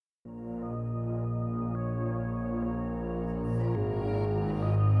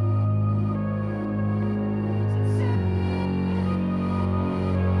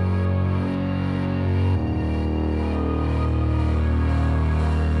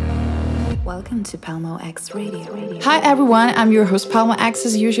Welcome to Palmo X Radio. Hi everyone, I'm your host Palmo X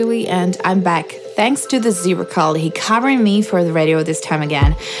as usually, and I'm back. Thanks to the Zebra Call, he covering me for the radio this time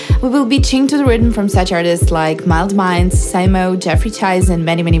again. We will be tuned to the rhythm from such artists like Mild Minds, Simo, Jeffrey Tice, and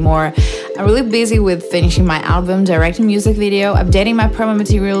many, many more. I'm really busy with finishing my album, directing music video, updating my promo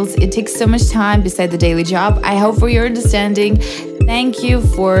materials. It takes so much time beside the daily job. I hope for your understanding. Thank you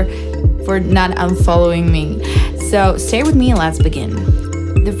for not unfollowing me. So stay with me and let's begin.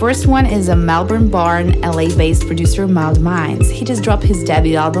 The first one is a Melbourne-born, LA-based producer, Mild Minds. He just dropped his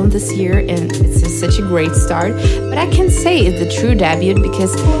debut album this year, and it's such a great start. But I can say it's the true debut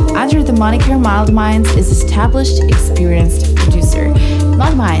because under the moniker Mild Minds is established, experienced producer.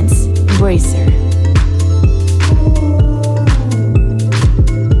 Mild Minds, Embracer.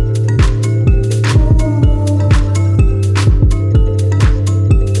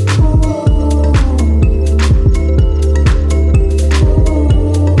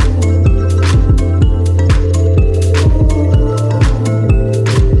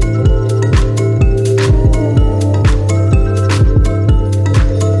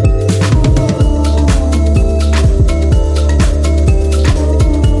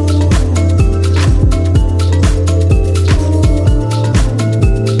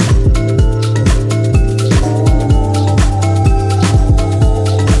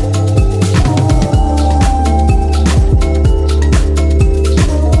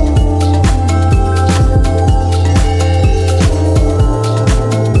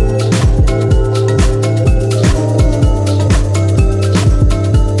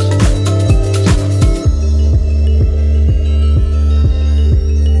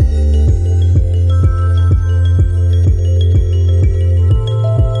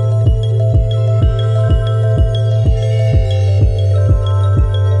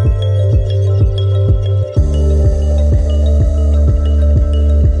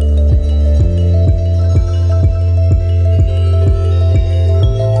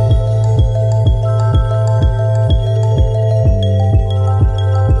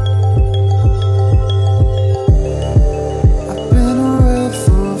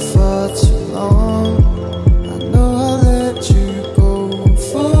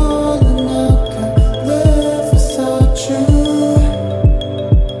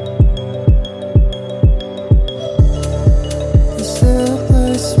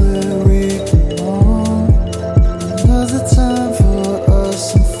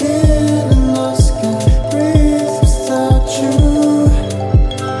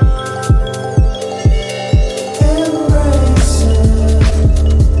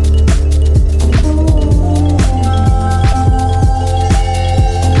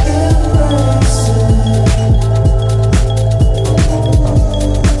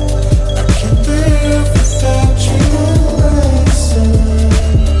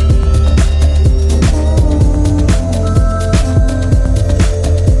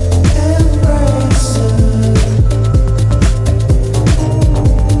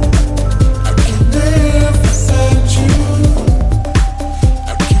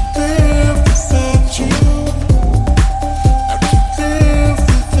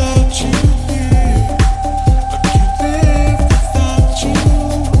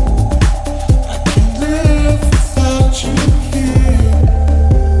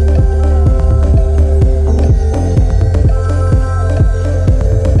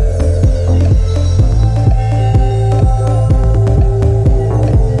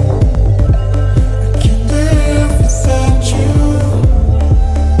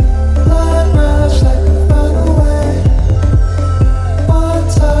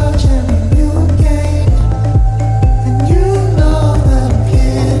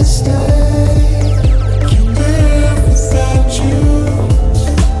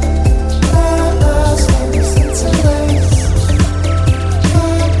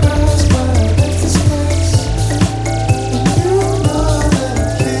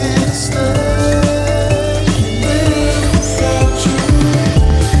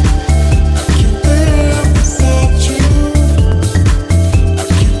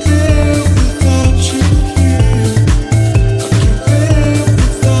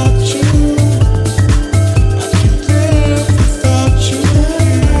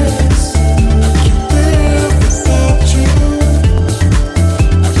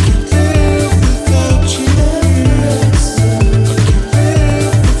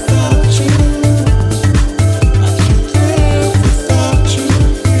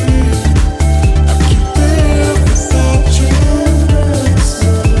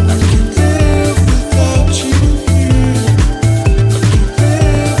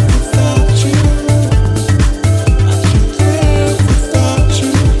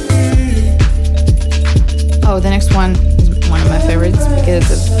 one is one of my favorites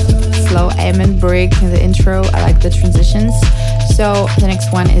because of slow amen break in the intro. I like the transitions. So the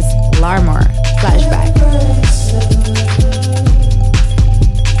next one is Larmor, Flashback.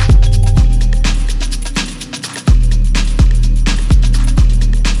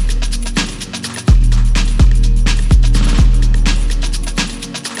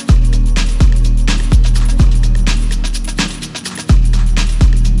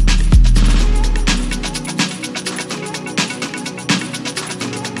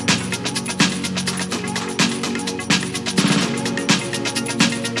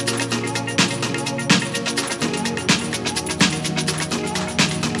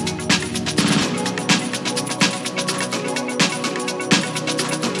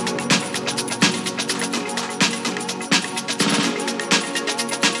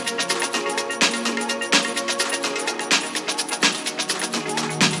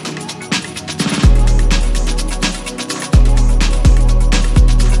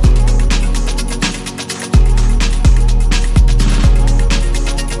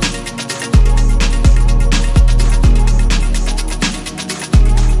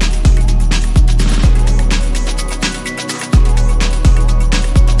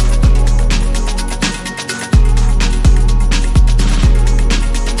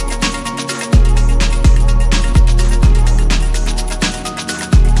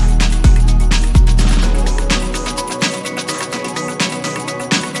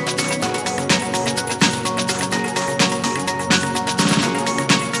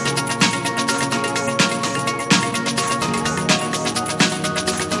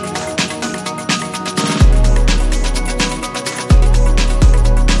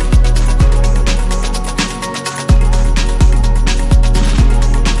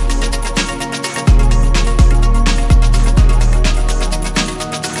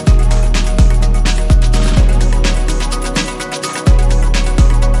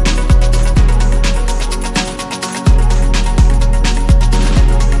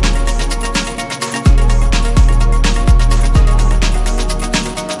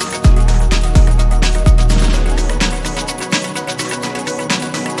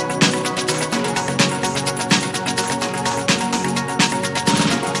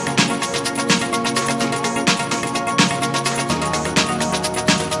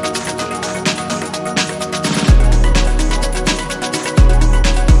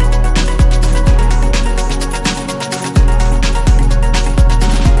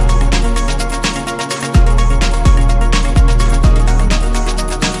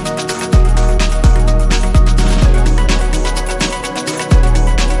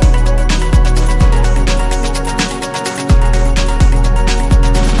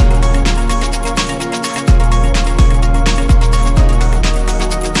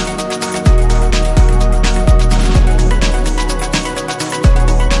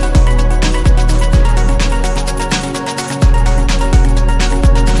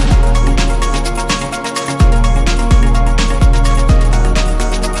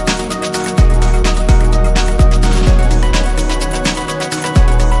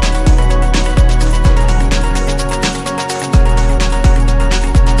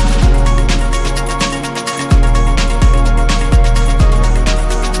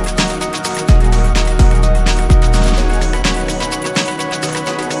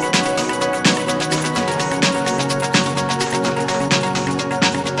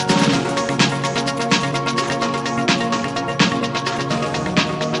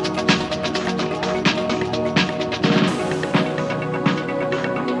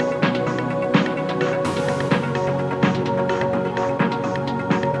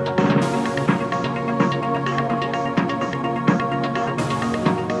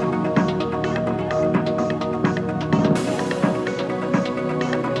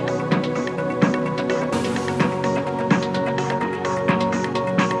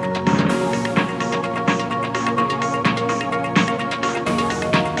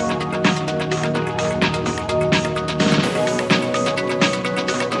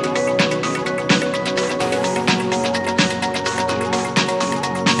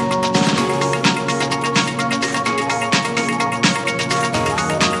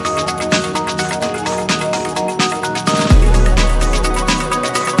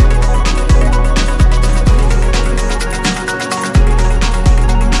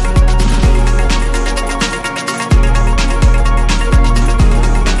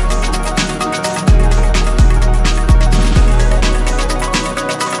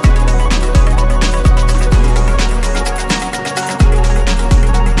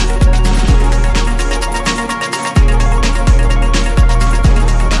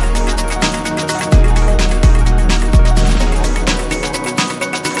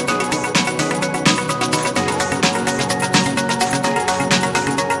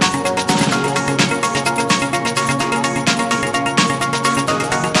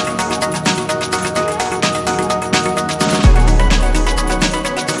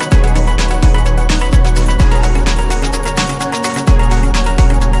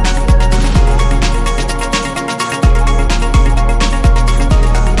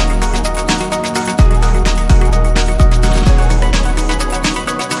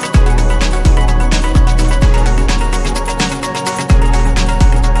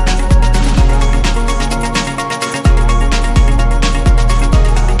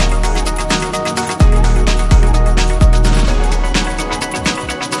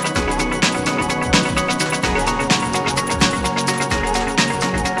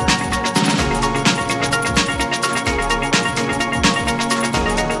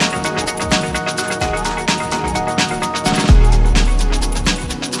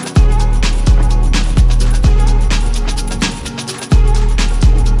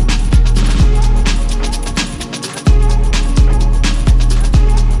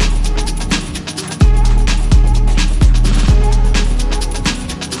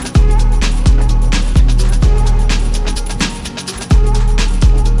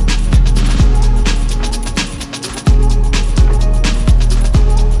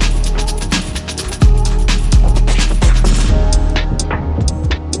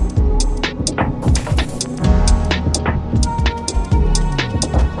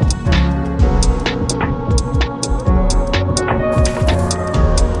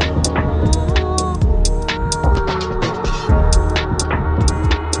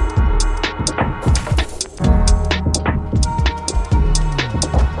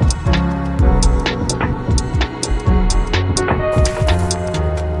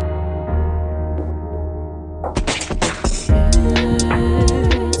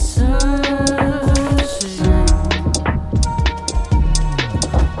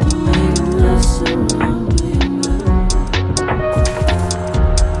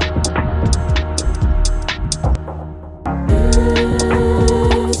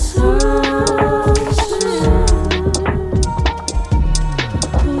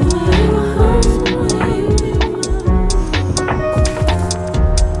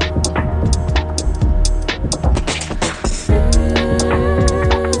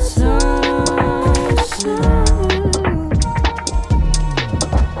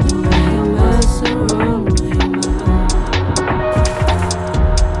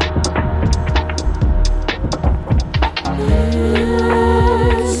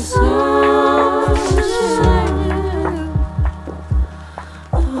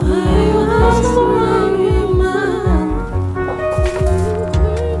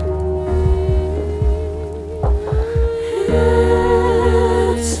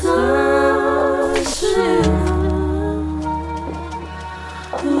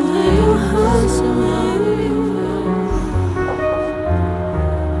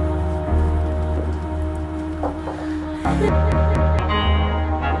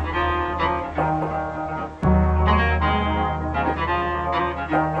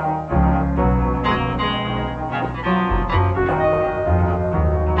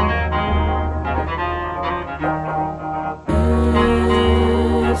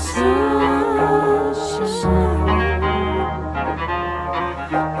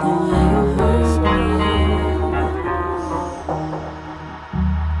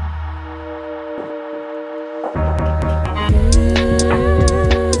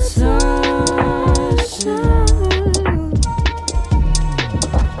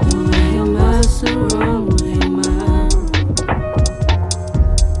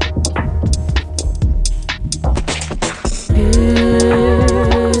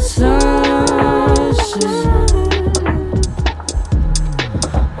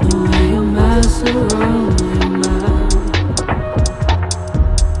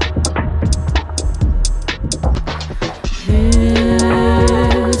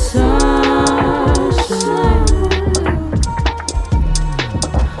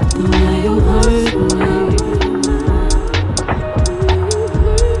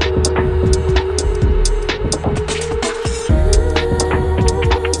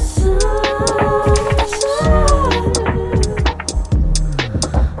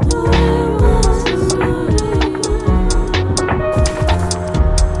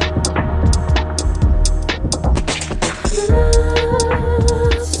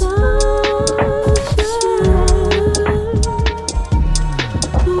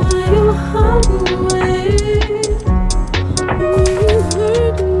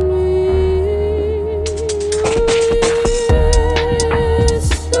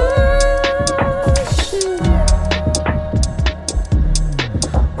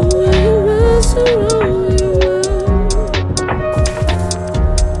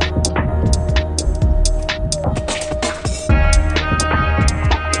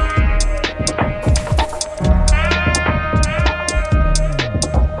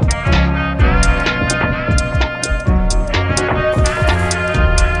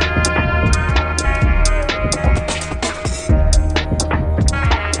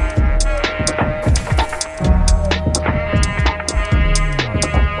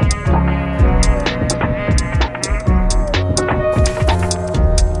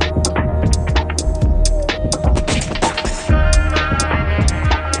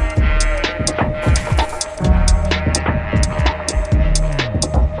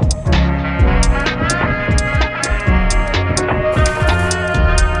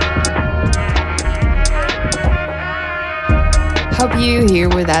 hope you here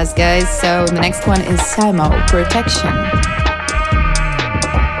with us, guys. So the next one is Palmo, Protection.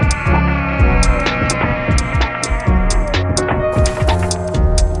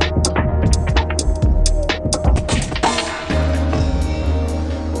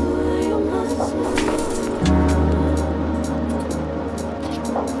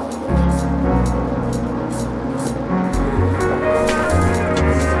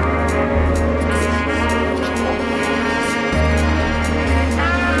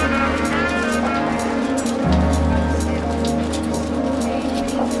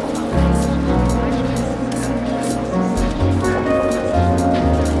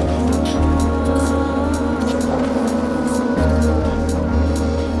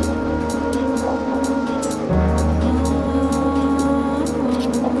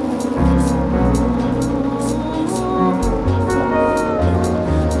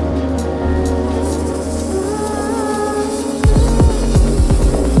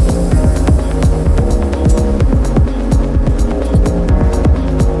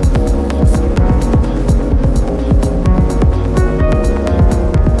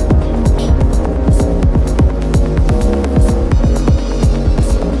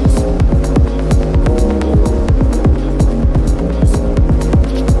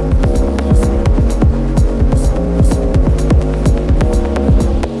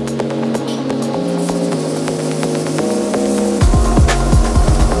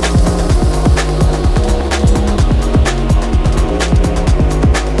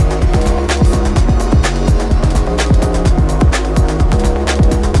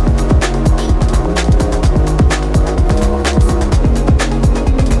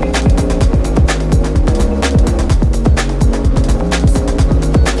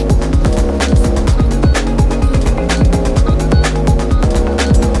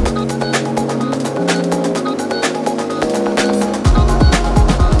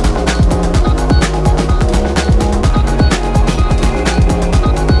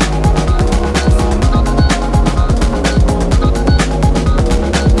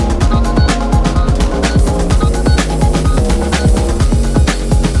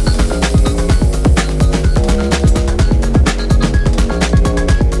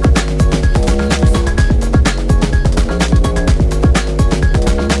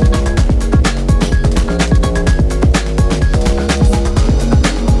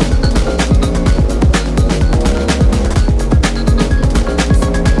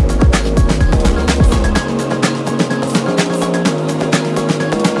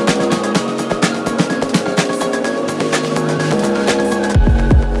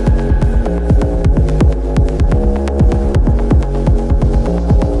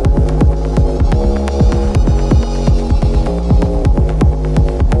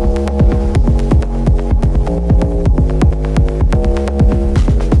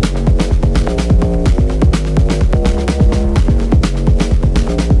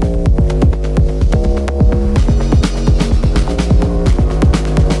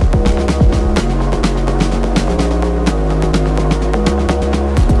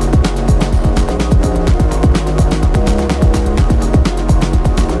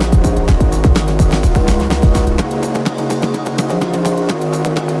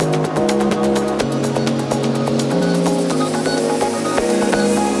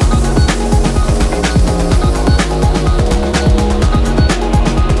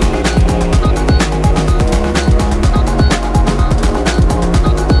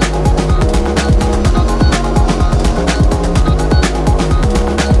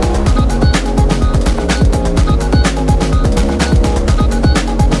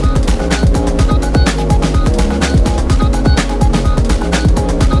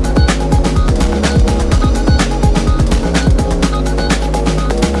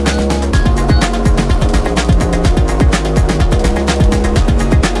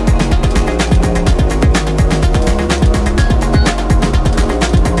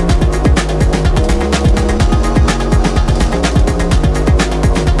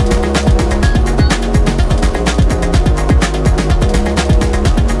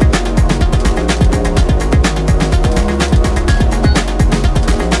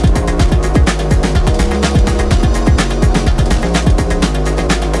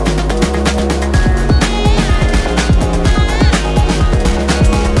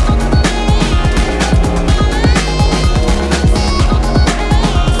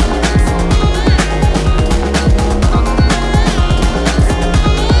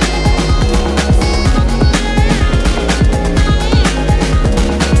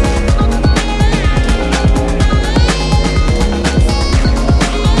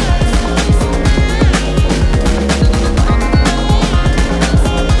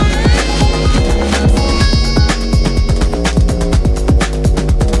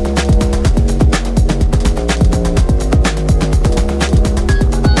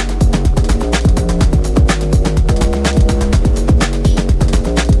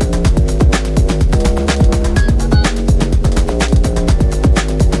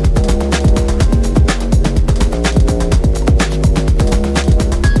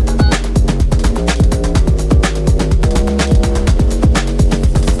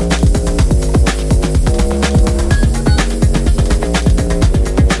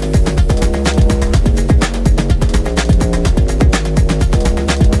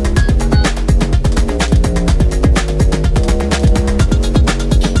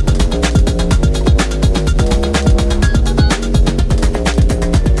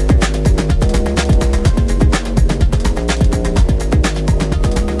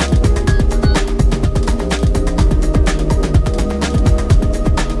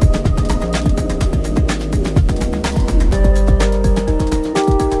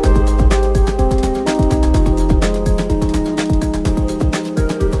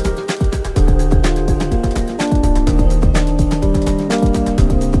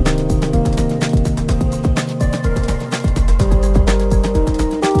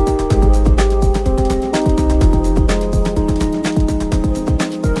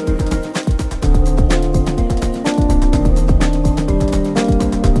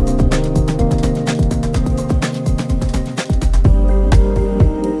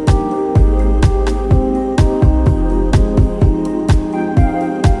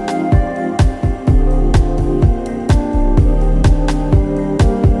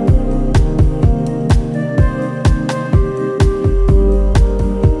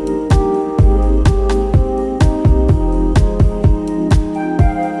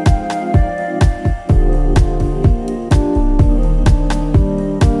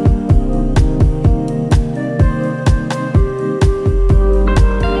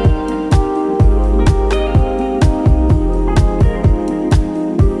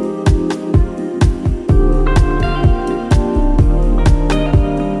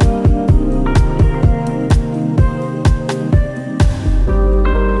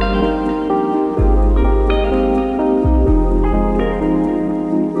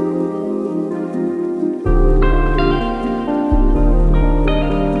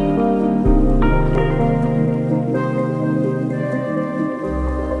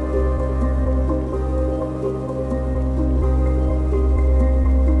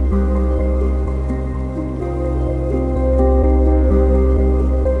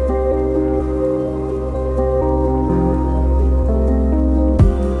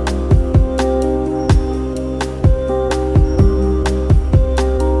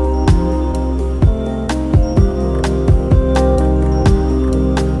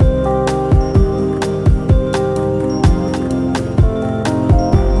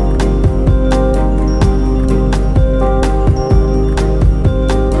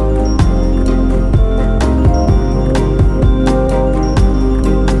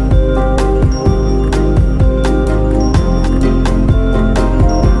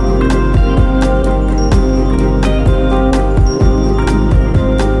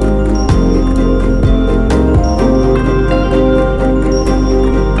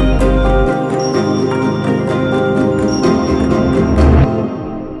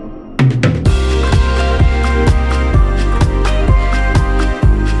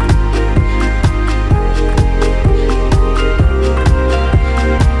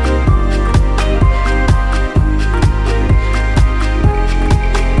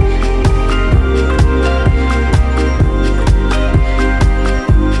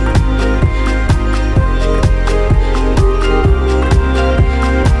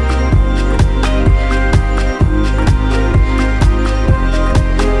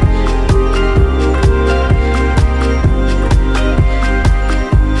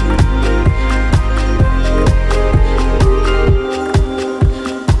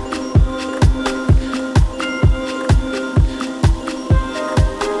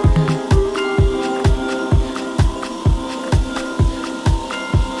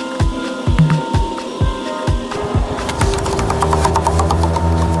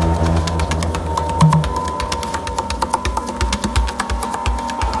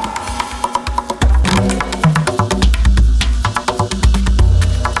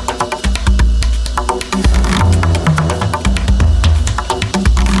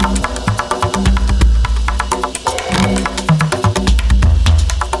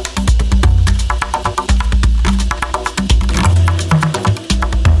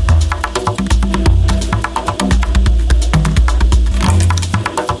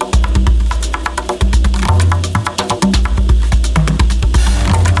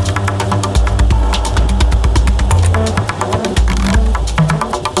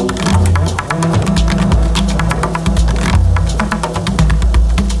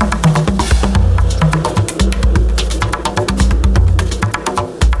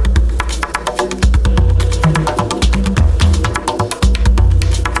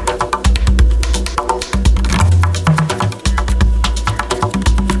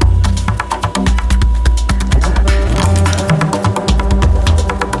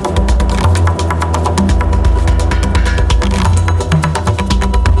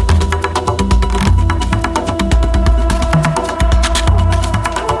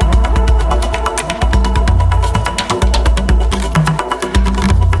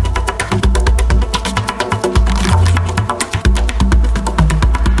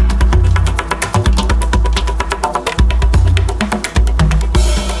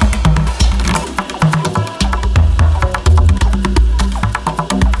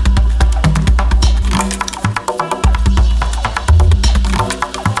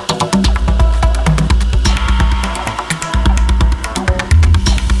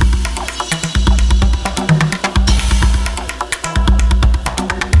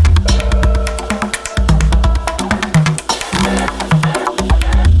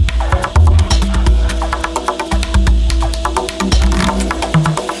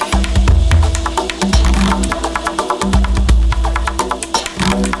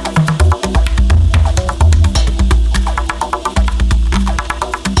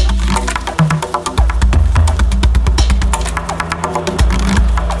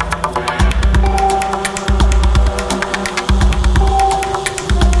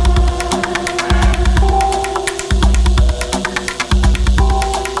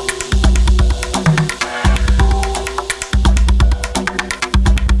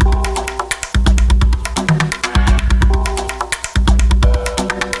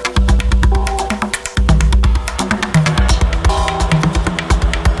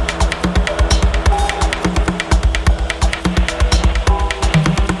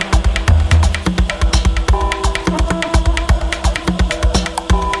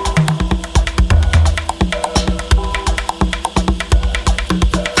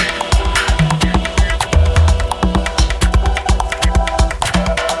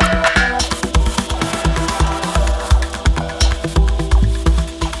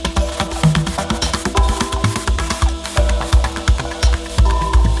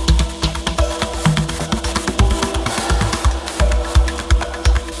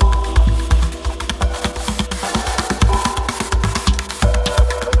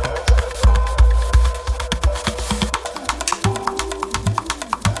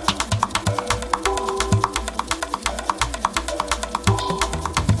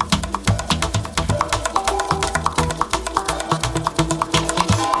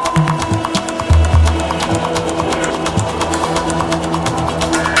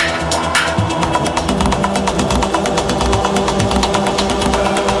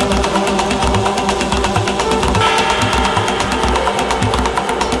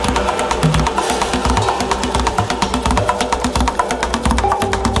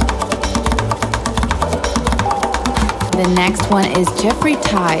 the next one is Jeffrey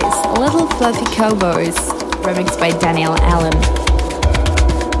Ty's Little Fluffy Cowboys, remixed by Daniel Allen.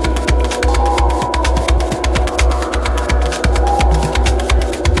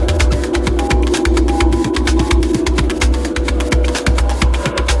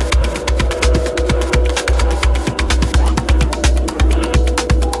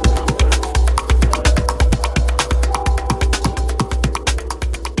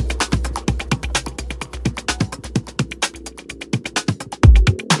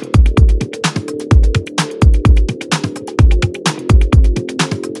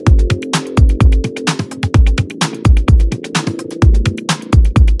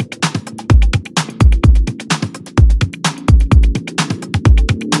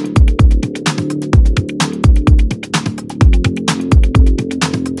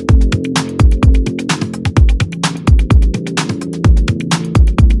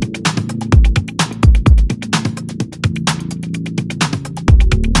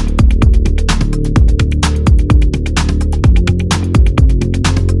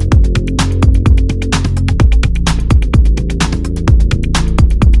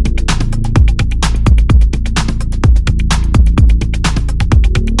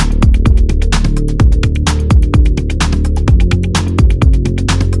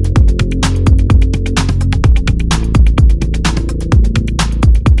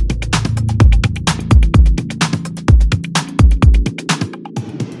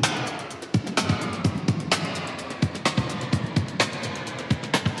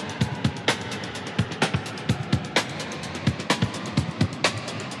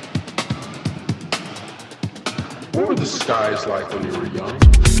 the skies like when you were young?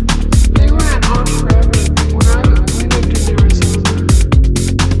 They went on forever. We lived in Arizona,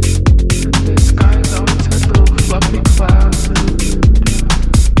 and the skies always had little fluffy clouds, and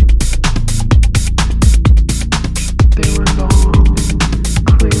they were long,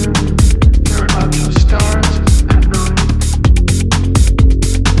 clear. There were lots of stars at night,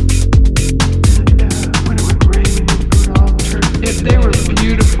 and when it would rain, it would all turn. They were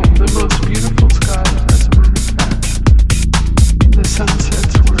beautiful, the most beautiful skies, as a matter of fact. The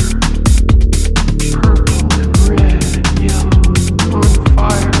sunsets were purple and red and yellow and on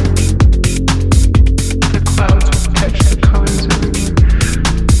fire. The clouds would catch the colors everywhere.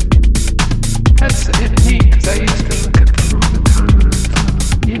 That's neat, because I used to look at them all the time when I was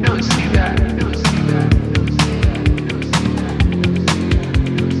little. You don't see that, you don't see that, you don't see that, you don't see that, you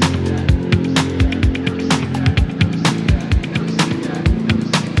don't see that, you don't see that, you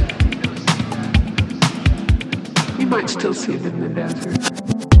don't see that. You might still see them in the desert.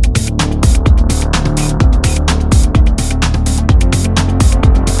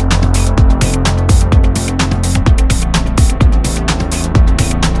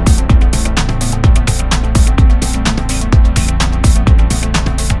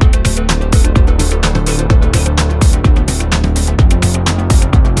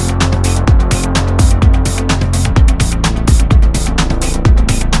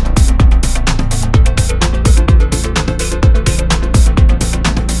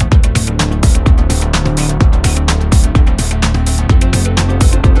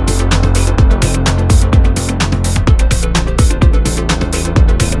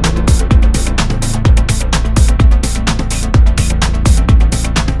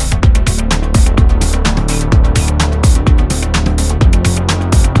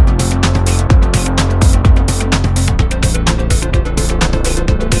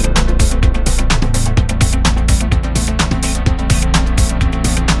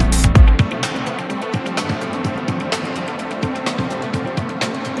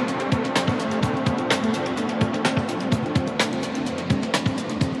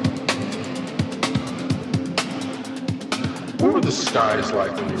 What were the skies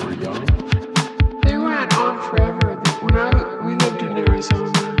like when you were young? They went on forever. We lived in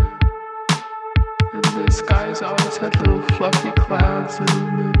Arizona, and the skies always had little fluffy clouds in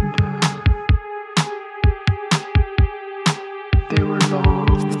them, and they were long,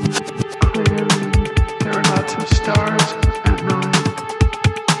 clear, and there were lots of stars at night.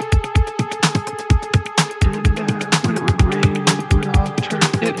 And when it would rain, it would all turn.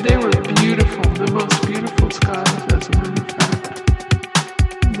 They were beautiful, the most beautiful skies, as a matter of fact.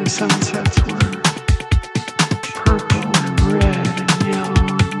 The sunsets were purple and red and yellow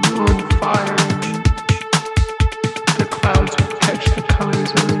and on fire. The clouds would catch the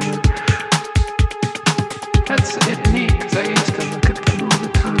colors everywhere. That's neat, because I used to look at them all the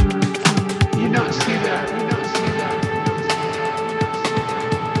time when I was little. You don't see that, you don't see that.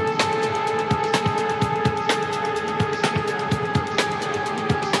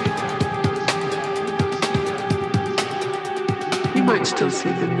 might still see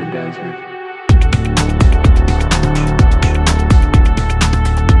them in the desert.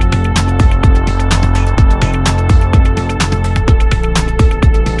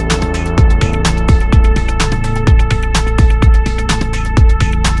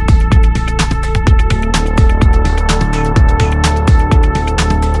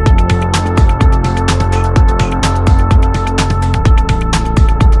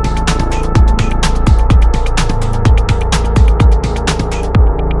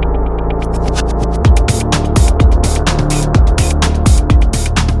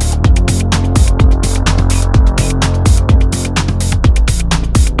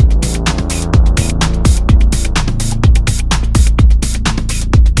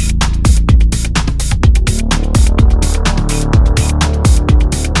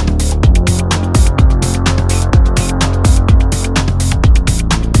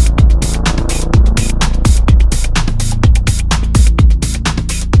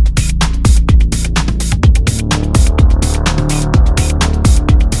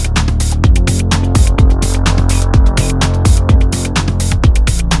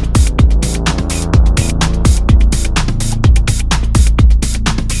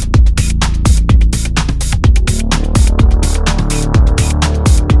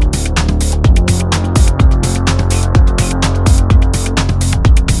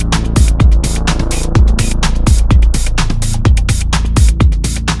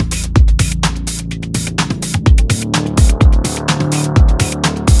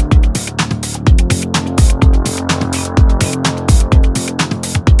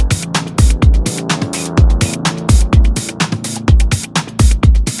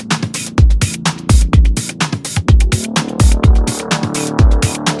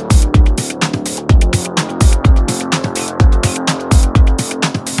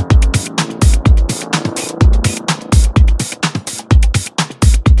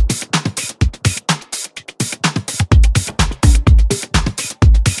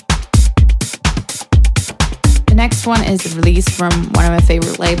 Next one is released from one of my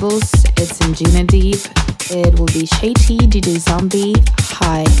favorite labels. It's in Gina Deep. It will be Shady DJ Zombie,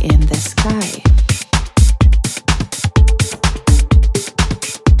 High in the Sky.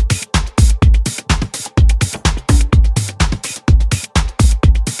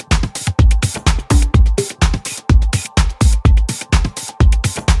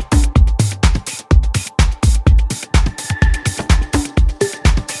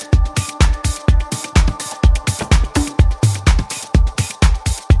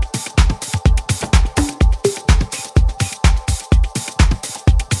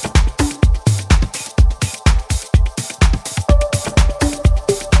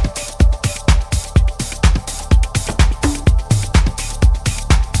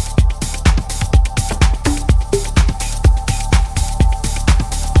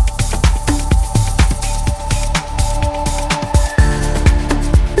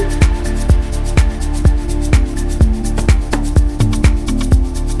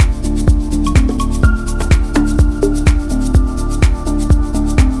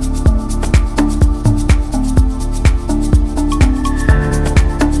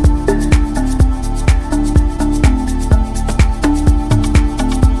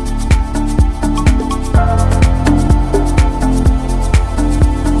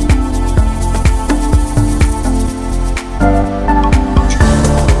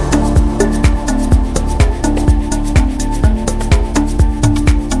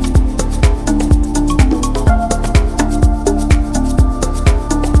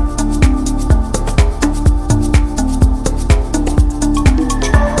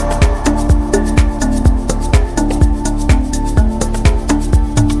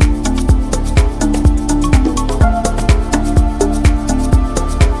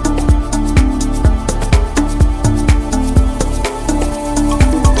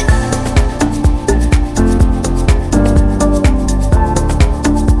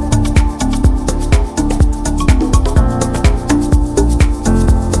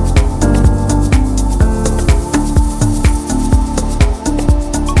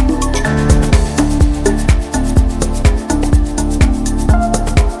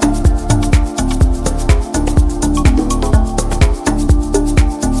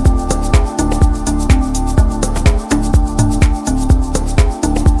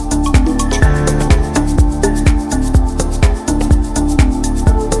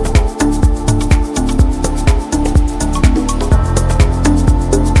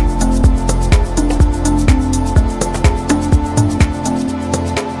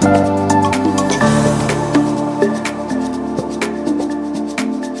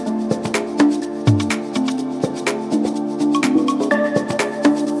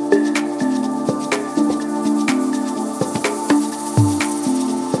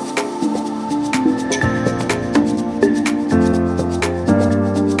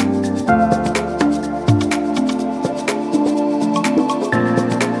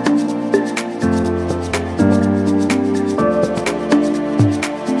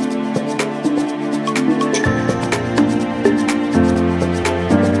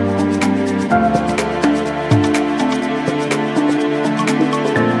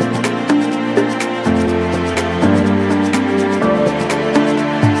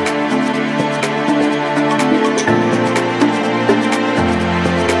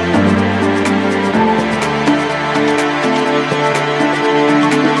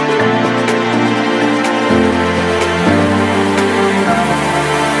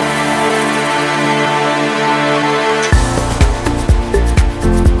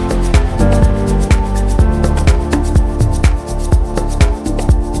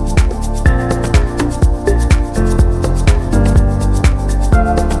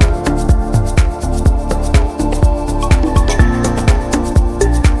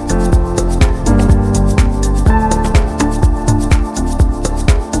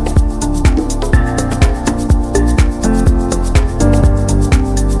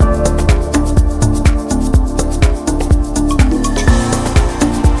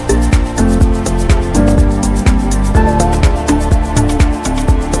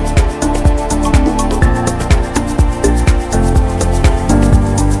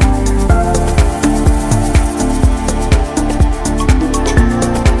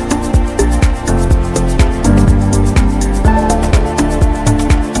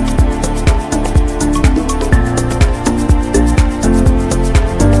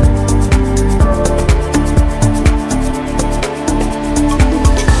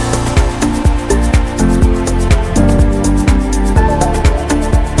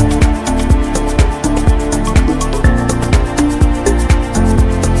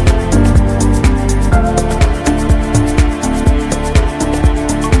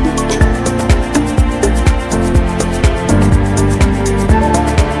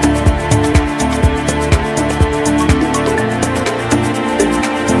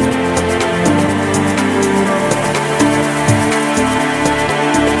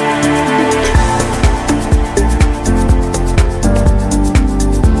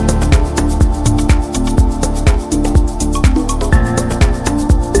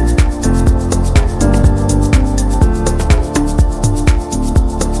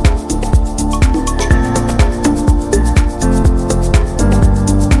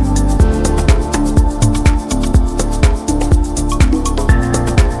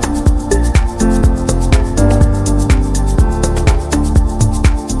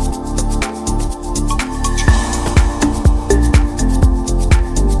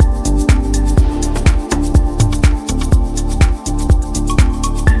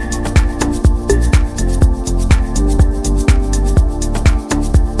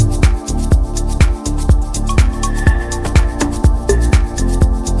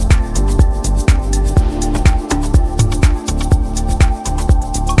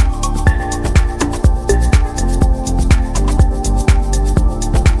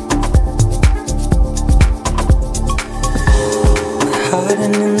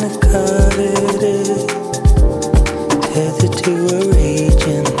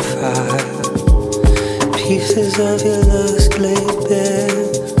 of your lust laid bare,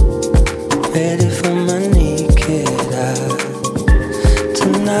 ready for my naked eye.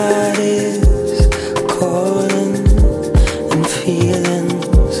 Tonight is calling and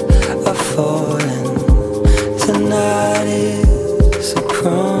feelings are falling. Tonight is a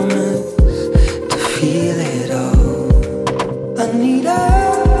promise to feel it all. I need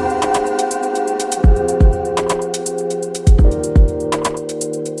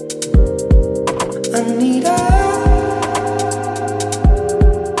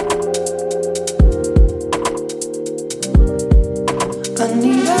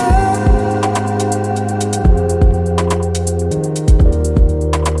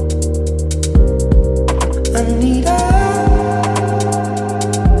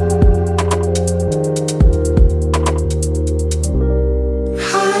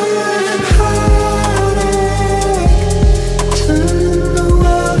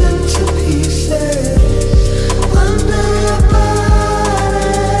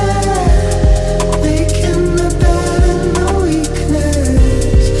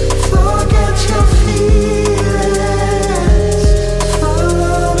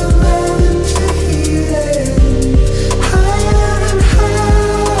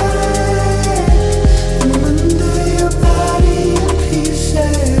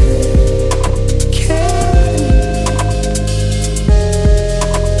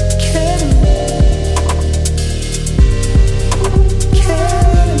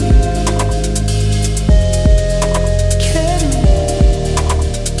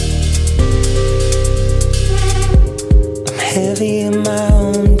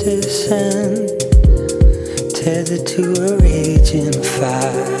tethered to a raging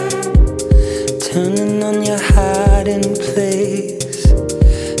fire, turning on your hiding place,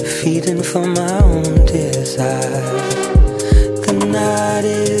 feeding from my own desire. The night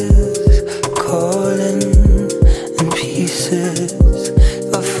is calling and pieces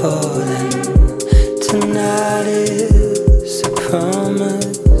are falling. Tonight is a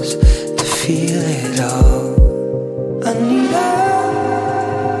promise to feel it all. I need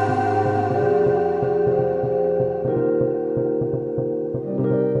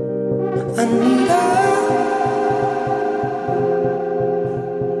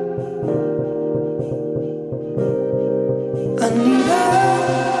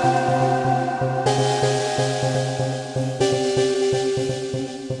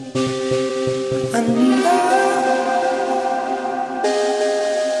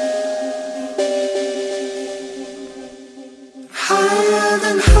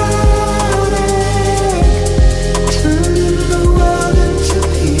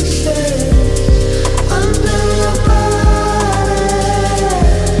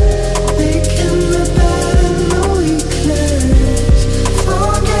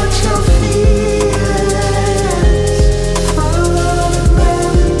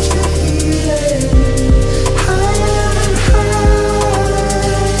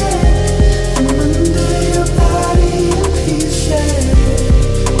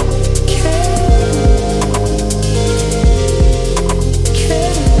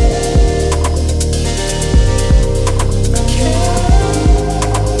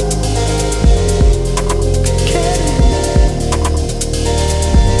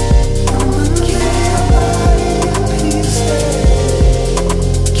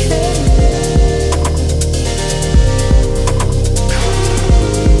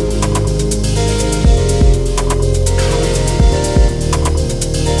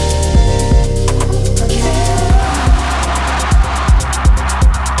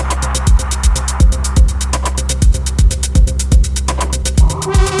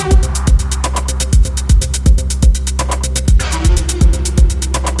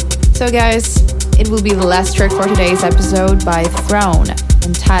So guys, it will be the last track for today's episode by Throne,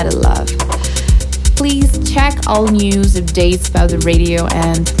 entitled Love. Please check all news, updates about the radio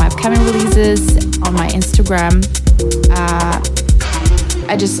and my upcoming releases on my Instagram.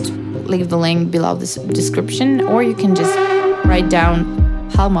 I just leave the link below this description, or you can just write down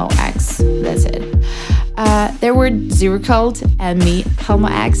Palmo X. That's it. There were Zero Kult and me,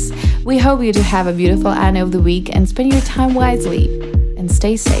 Palmo X. We hope you to have a beautiful end of the week and spend your time wisely and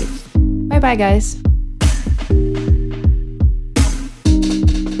stay safe. Bye bye, guys.